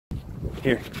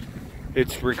Here,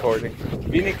 it's recording.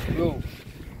 Phoenix, go.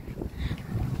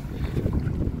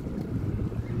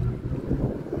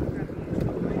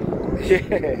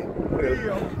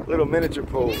 Yeah, little miniature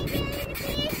pole.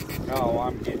 Oh,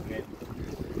 I'm getting it.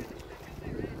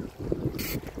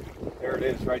 There it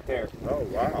is, right there. Oh,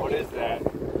 wow. What is that?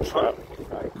 Carp.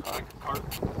 Like a carp.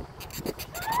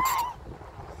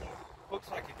 Looks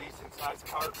like a decent sized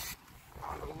carp.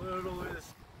 The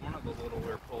littlest, one of the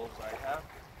littler poles I have.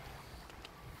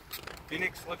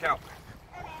 Phoenix, look out.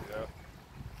 Yeah.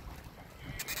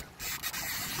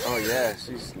 Oh, yeah,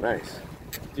 she's nice.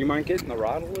 Do you mind getting the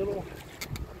rod a little?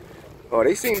 Oh,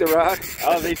 they seen the rod.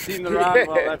 Oh, they seen the rod?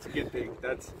 Well, that's a good thing.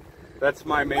 That's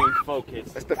my main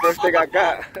focus. That's the first thing I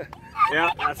got.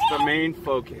 Yeah, that's the main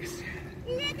focus.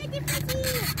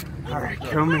 All right,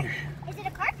 come here. Is it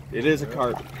a carp? It is a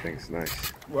carp. I think it's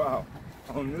nice. Wow.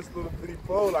 On this little bitty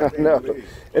pole, I I can't know. believe.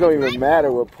 It don't even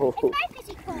matter what pole. Oh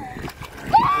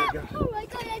my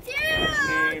god, that's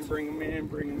huge! Bring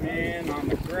them in on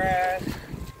the grass.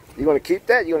 You gonna keep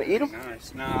that? You gonna eat them?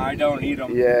 Nice. No, I don't eat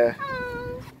them. Yeah.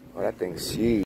 Oh. Oh, that thing's huge.